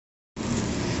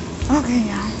Okay,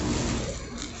 y'all.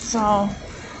 So,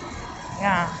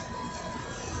 yeah.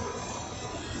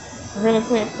 Really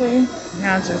quickly,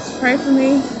 y'all just pray for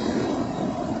me.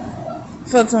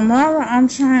 For tomorrow, I'm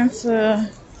trying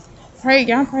to pray.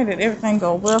 Y'all pray that everything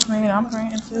go well for me. I'm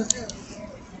praying too.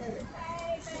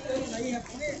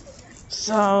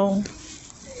 So,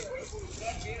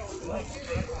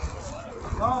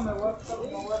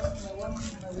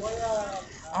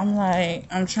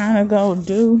 I'm trying to go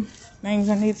do things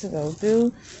I need to go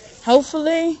do.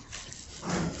 Hopefully,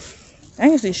 I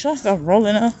can see short stuff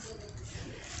rolling up.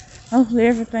 Hopefully,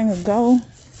 everything will go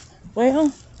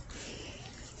well.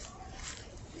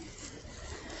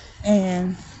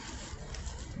 And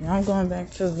yeah, I'm going back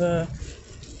to the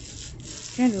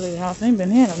candlelight house. I ain't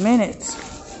been here in a minute. So,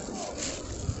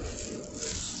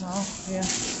 yeah.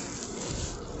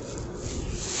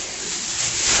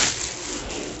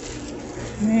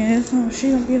 Man,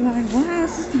 she gonna be like, wow, I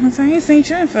ain't seen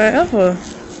you in forever.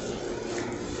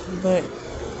 But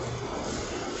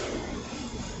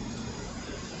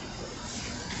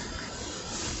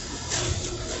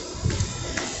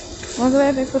I'm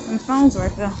glad they put some phones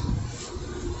right there.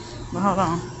 But hold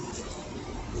on.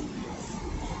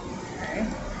 Okay.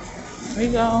 Here we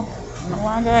go. I know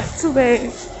I got 2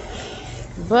 bags.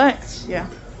 But, yeah.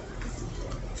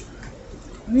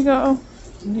 Here we go.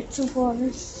 Get 2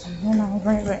 quarters. And then I'll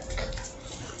bring it back.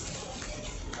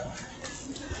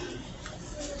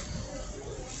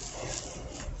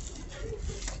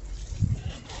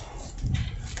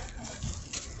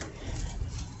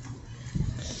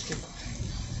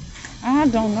 I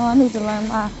don't know. I need to learn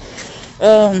my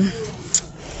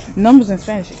numbers in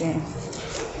Spanish again.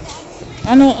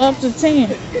 I know up to 10.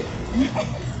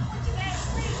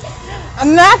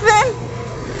 Nothing.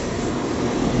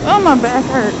 Oh, my back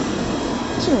hurt.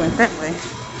 She went that way.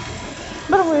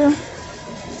 But I will.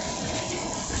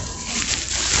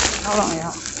 Hold on,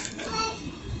 y'all.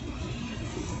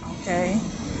 Okay.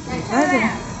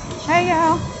 Hey,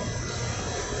 y'all.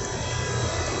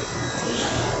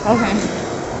 Okay.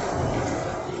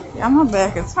 Yeah, my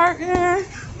back is hurting.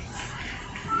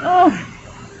 Oh.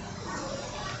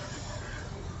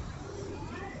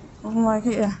 I'm like,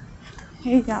 here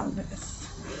you got this.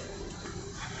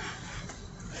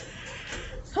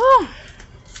 Oh.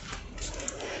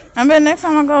 I bet next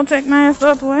time I go take my ass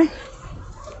up away.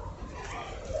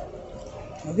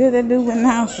 I did that dude in the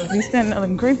house. So he's standing there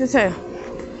looking creepy as hell.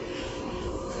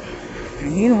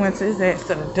 And he done went to his ass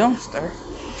to the dumpster.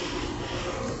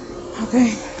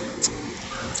 Okay.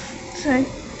 Take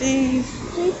these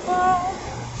people.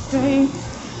 Okay.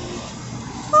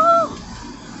 Oh.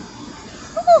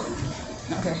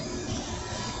 Okay.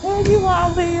 There you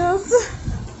all is.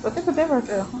 But they put that right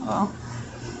there. Oh.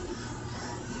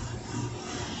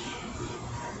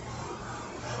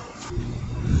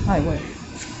 Wait.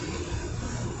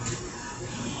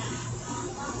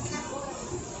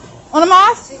 ¿Uno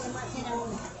más?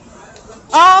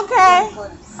 Oh, okay.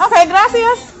 Okay,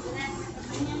 gracias.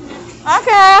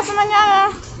 Okay, hasta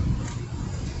mañana.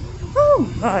 Oh,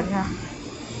 God, yeah.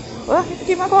 Well, I have to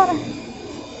keep my quarter.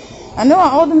 I know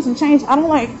I owe them some change. I don't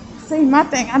like, see, my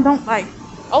thing, I don't like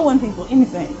owing people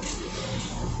anything.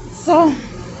 So,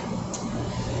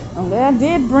 I'm glad I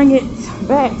did bring it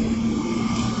back.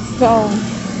 So,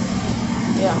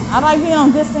 yeah, I like being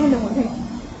on good standing with people.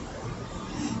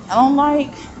 I don't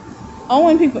like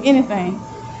owing people anything.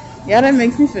 Yeah, that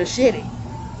makes me feel shitty.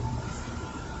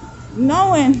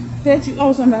 Knowing that you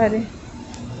owe somebody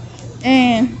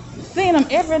and seeing them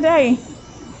every day,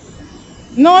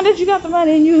 knowing that you got the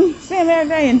money and you see them every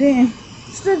day, and then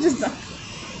still just,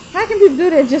 how can people do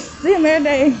that? Just see them every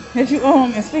day that you owe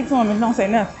them and speak to them and don't say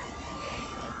nothing.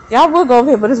 Y'all will go over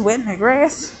here, but it's wet in the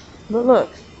grass. But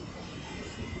look,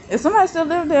 if somebody still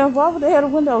lived there, why would they have the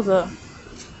windows up?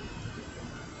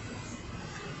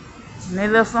 And they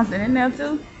left something in there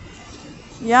too.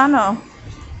 Y'all know.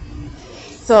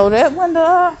 So that window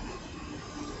up,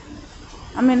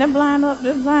 I mean that blind up,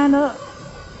 this blind up.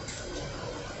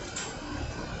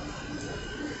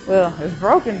 Well, it's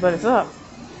broken, but it's up.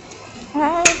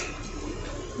 Hey,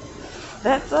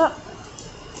 that's up.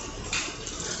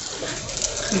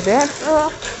 That's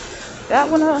up. That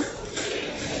one up.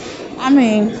 I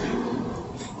mean,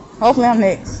 hopefully I'm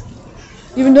next.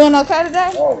 You been doing okay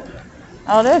today?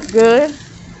 Oh, that's good.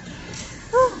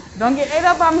 Don't get ate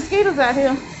up by mosquitoes out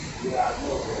here.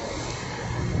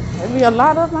 There'll be a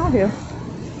lot of them out here.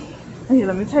 Here,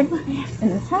 let me take my ass in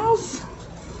this house.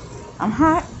 I'm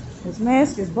hot. This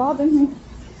mask is bothering me.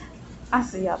 I'll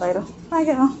see y'all later. Bye,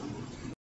 y'all.